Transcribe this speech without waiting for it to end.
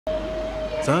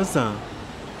Sasa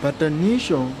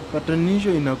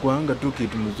patanisho inakuanga tu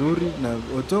kitu mzuri, na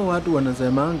oto watu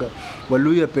wanasemanga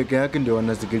Waluya peke yake ndio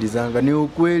wanasikilizanga. Ni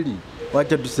ukweli.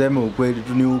 Wacha tuseme ukweli,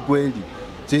 tu ni ukweli.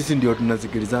 Sisi ndio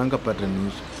tunasikilizanga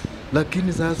patanisho.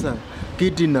 Lakini sasa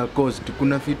Gidi na Ghost,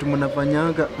 kuna vitu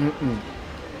mnafanyanga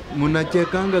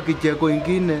mnachekanga kicheko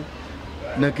ingine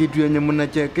na kitu yenye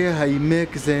mnachekea hai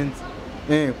make sense.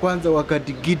 Kwanza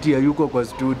wakati Gidi hayuko kwa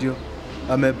studio,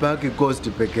 amebaki Ghost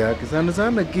peke yake.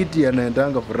 Sana Gidi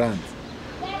anaendanga France.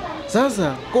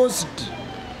 Sasa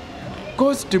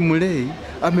Ghost Mulei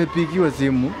amepigiwa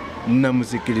simu na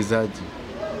msikilizaji.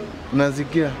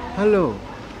 Nasikia, "Hello.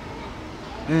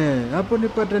 Hapo ni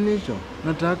patanisho.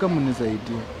 Nataka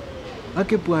mnisaidie.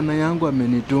 Aki bwana yangu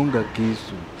amenitunga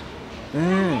kisu."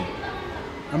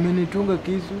 Amenitunga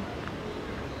kisu.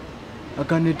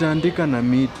 Akanitandika na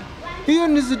miti. Hiyo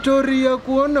ni story ya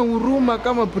kuona huruma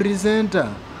kama presenter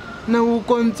na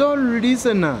ukonsole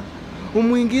listener.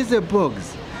 Umuingize box.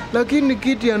 Lakini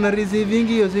Gidi ana receiving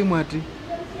hiyo simu ati.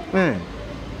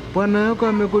 Bwana yako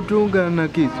amekutunga na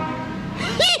kisu.